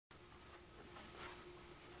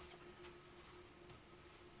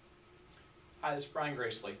Hi, this is Brian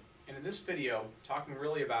Gracely, and in this video, talking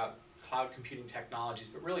really about cloud computing technologies,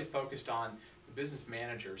 but really focused on the business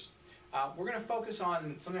managers. We're going to focus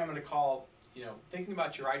on something I'm going to call, thinking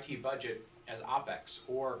about your IT budget as OpEx,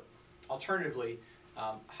 or alternatively,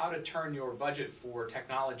 how to turn your budget for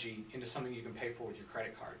technology into something you can pay for with your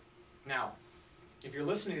credit card. Now, if you're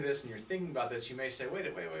listening to this and you're thinking about this, you may say, wait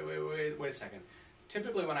a second.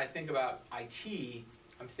 Typically, when I think about IT,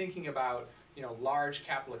 I'm thinking about large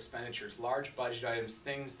capital expenditures, large budget items,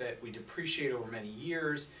 things that we depreciate over many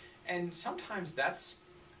years, and sometimes that's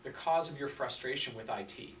the cause of your frustration with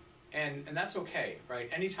IT. And that's okay, right?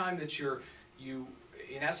 Anytime that you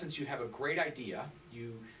in essence, you have a great idea,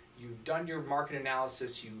 you've done your market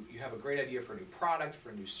analysis, you have a great idea for a new product,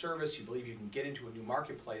 for a new service, you believe you can get into a new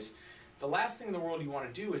marketplace, the last thing in the world you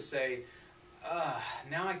want to do is say,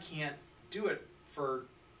 now I can't do it for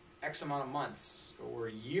X amount of months or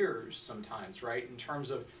years sometimes, right, in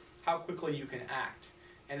terms of how quickly you can act.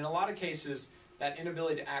 And in a lot of cases, that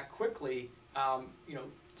inability to act quickly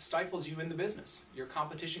stifles you in the business. Your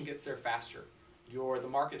competition gets there faster. The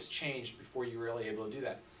market's changed before you're really able to do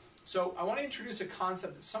that. So I want to introduce a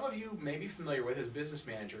concept that some of you may be familiar with as business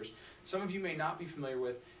managers, some of you may not be familiar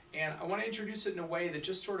with, and I want to introduce it in a way that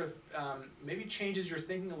just sort of maybe changes your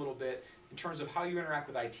thinking a little bit in terms of how you interact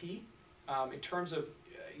with IT, in terms of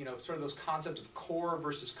sort of those concepts of core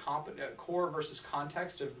versus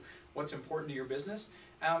context of what's important to your business,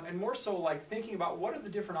 and more so like thinking about what are the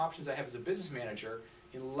different options I have as a business manager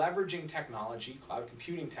in leveraging technology, cloud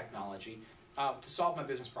computing technology, to solve my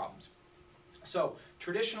business problems. So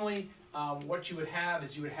traditionally, what you would have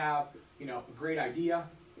is a great idea,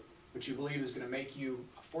 which you believe is going to make you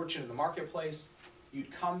a fortune in the marketplace.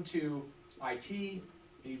 You'd come to IT and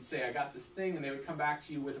you'd say, I got this thing, and they would come back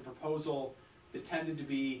to you with a proposal that tended to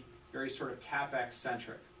be very sort of CapEx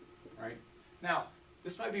centric, right? Now,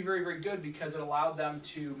 this might be very, very good because it allowed them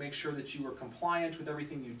to make sure that you were compliant with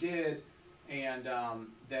everything you did, and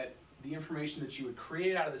that the information that you would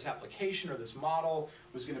create out of this application or this model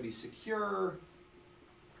was going to be secure,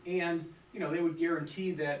 and they would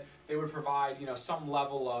guarantee that they would provide some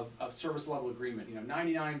level of service level agreement,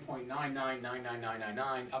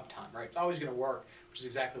 99.9999999 uptime, right? It's always going to work, which is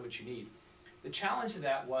exactly what you need. The challenge to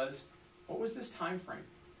that was, what was this time frame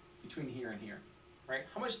between here and here, right?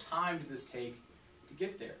 How much time did this take to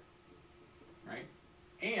get there, right?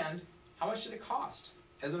 And how much did it cost?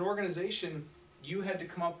 As an organization, you had to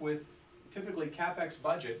come up with typically CapEx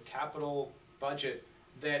budget, capital budget,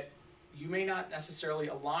 that you may not necessarily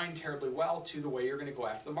align terribly well to the way you're going to go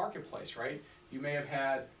after the marketplace, right? You may have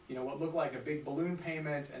had what looked like a big balloon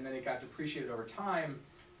payment, and then it got depreciated over time,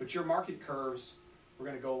 but your market curves were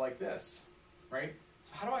going to go like this, right?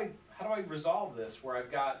 So how do I resolve this where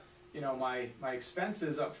I've got my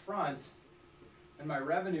expenses up front and my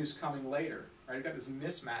revenues coming later, right? I've got this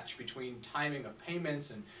mismatch between timing of payments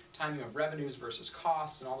and timing of revenues versus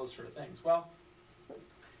costs and all those sort of things. Well,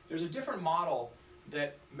 there's a different model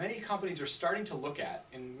that many companies are starting to look at,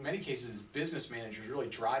 in many cases business managers really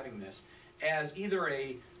driving this, as either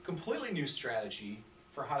a completely new strategy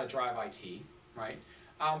for how to drive IT, right?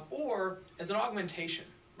 Or as an augmentation.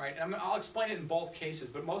 Right? And I'll explain it in both cases,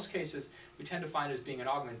 but most cases we tend to find it as being an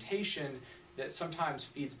augmentation that sometimes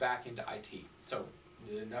feeds back into IT. So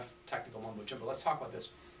enough technical mumbo jumbo. Let's talk about this.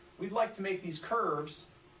 We'd like to make these curves,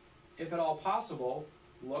 if at all possible,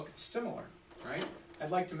 look similar. Right? I'd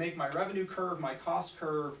like to make my revenue curve, my cost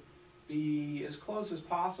curve, be as close as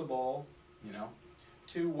possible,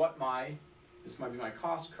 to what this might be my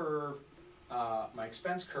cost curve, my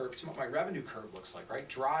expense curve, to what my revenue curve looks like, right?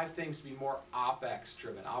 Drive things to be more OpEx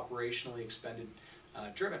driven, operationally expended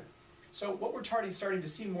driven. So what we're starting to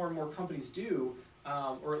see more and more companies do,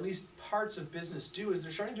 or at least parts of business do, is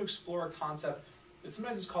they're starting to explore a concept that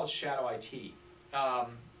sometimes is called shadow IT.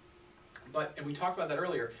 And we talked about that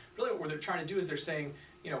earlier. Really what they're trying to do is they're saying,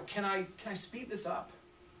 can I speed this up?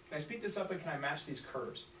 Can I speed this up, and can I match these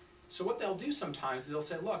curves? So what they'll do sometimes is they'll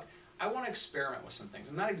say, look, I want to experiment with some things.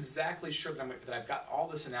 I'm not exactly sure that I've got all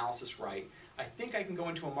this analysis right. I think I can go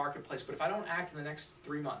into a marketplace, but if I don't act in the next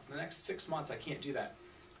 3 months, in the next 6 months, I can't do that.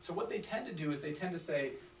 So what they tend to do is they tend to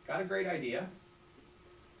say, got a great idea.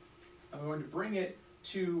 I'm going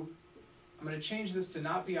to change this to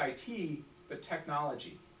not be IT, but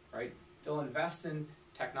technology, right? They'll invest in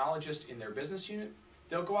technologists in their business unit.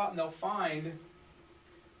 They'll go out and they'll find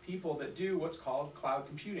people that do what's called cloud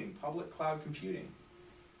computing, public cloud computing.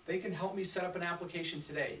 They can help me set up an application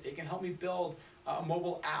today. They can help me build a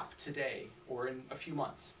mobile app today or in a few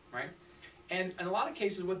months, right? And in a lot of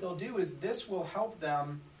cases, what they'll do is this will help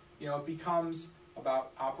them, it becomes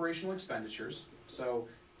about operational expenditures. So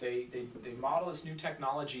they model this new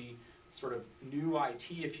technology sort of new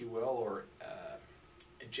IT, if you will, or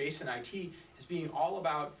adjacent IT, is being all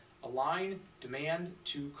about align demand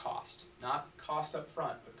to cost, not cost up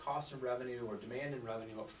front, but cost and revenue, or demand and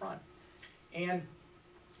revenue up front. And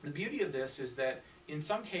the beauty of this is that in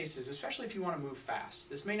some cases, especially if you want to move fast,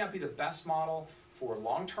 this may not be the best model for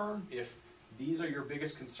long term if these are your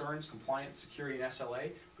biggest concerns, compliance, security, and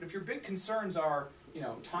SLA. But if your big concerns are,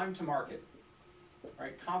 time to market,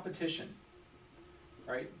 right, competition,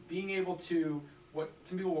 right, being able to, what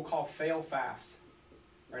some people will call fail fast,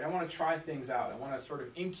 right? I want to try things out. I want to sort of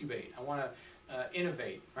incubate. I want to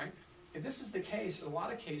innovate, right? If this is the case, in a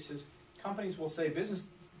lot of cases, companies will say, business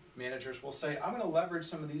managers will say, I'm going to leverage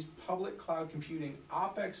some of these public cloud computing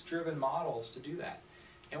OpEx-driven models to do that.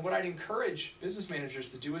 And what I'd encourage business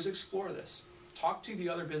managers to do is explore this. Talk to the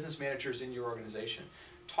other business managers in your organization.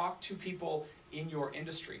 Talk to people in your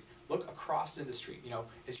industry. Look across industry.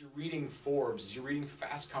 As you're reading Forbes, as you're reading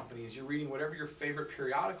Fast Company, as you're reading whatever your favorite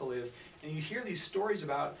periodical is, and you hear these stories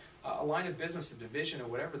about a line of business, a division, or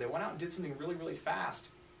whatever, they went out and did something really, really fast.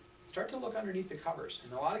 Start to look underneath the covers.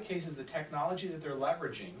 In a lot of cases, the technology that they're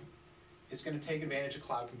leveraging is going to take advantage of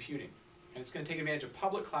cloud computing. And it's going to take advantage of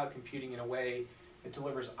public cloud computing in a way that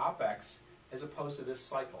delivers OpEx as opposed to this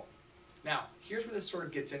cycle. Now, here's where this sort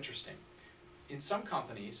of gets interesting. In some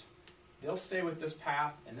companies, they'll stay with this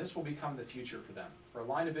path, and this will become the future for them. For a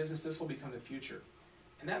line of business, this will become the future.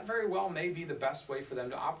 And that very well may be the best way for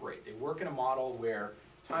them to operate. They work in a model where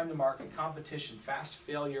time to market, competition, fast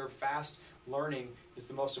failure, fast learning is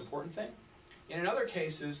the most important thing. And in other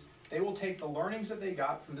cases, they will take the learnings that they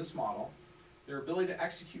got from this model, their ability to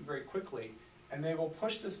execute very quickly, and they will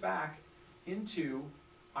push this back into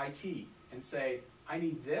IT and say, I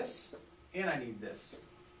need this and I need this,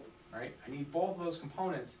 right? I need both of those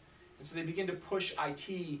components. And so they begin to push IT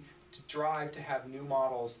to drive to have new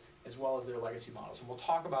models as well as their legacy models. And we'll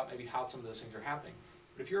talk about maybe how some of those things are happening.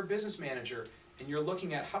 But if you're a business manager and you're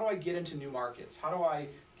looking at how do I get into new markets? How do I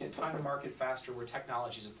get time to market faster where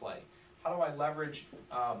technology is at play? How do I leverage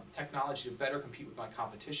technology to better compete with my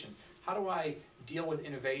competition? How do I deal with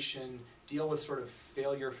innovation, deal with sort of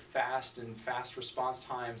failure fast and fast response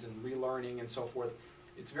times and relearning and so forth?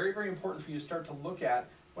 It's very, very important for you to start to look at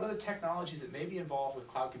what are the technologies that may be involved with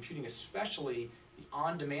cloud computing, especially the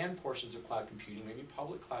on-demand portions of cloud computing, maybe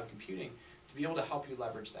public cloud computing, to be able to help you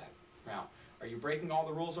leverage that. Now, are you breaking all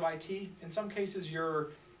the rules of IT? In some cases,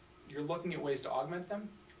 you're looking at ways to augment them,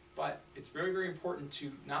 but it's very, very important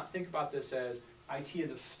to not think about this as IT as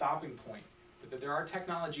a stopping point, but that there are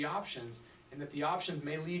technology options, and that the options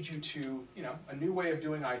may lead you to, a new way of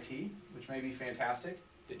doing IT, which may be fantastic,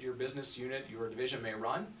 that your business unit, your division may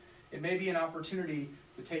run. It may be an opportunity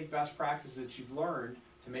to take best practices that you've learned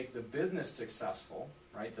to make the business successful,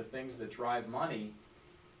 right? The things that drive money,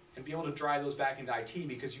 and be able to drive those back into IT,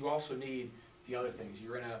 because you also need the other things.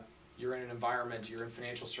 You're in an environment, you're in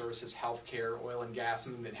financial services, healthcare, oil and gas,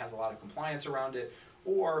 something that has a lot of compliance around it,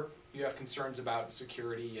 or you have concerns about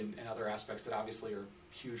security and other aspects that obviously are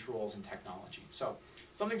huge roles in technology. So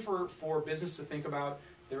something for business to think about.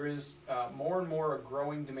 There is more and more a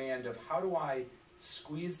growing demand of how do I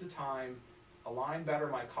squeeze the time, align better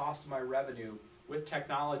my cost and my revenue with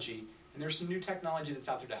technology. And there's some new technology that's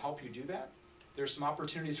out there to help you do that. There's some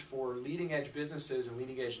opportunities for leading edge businesses and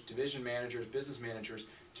leading edge division managers, business managers,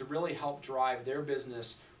 to really help drive their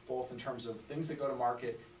business, both in terms of things that go to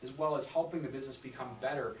market, as well as helping the business become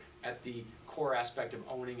better at the core aspect of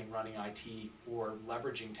owning and running IT or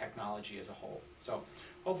leveraging technology as a whole. So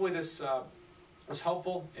hopefully this was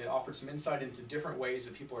helpful. It offered some insight into different ways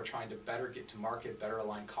that people are trying to better get to market, better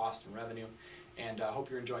align cost and revenue. And I hope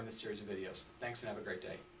you're enjoying this series of videos. Thanks and have a great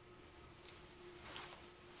day.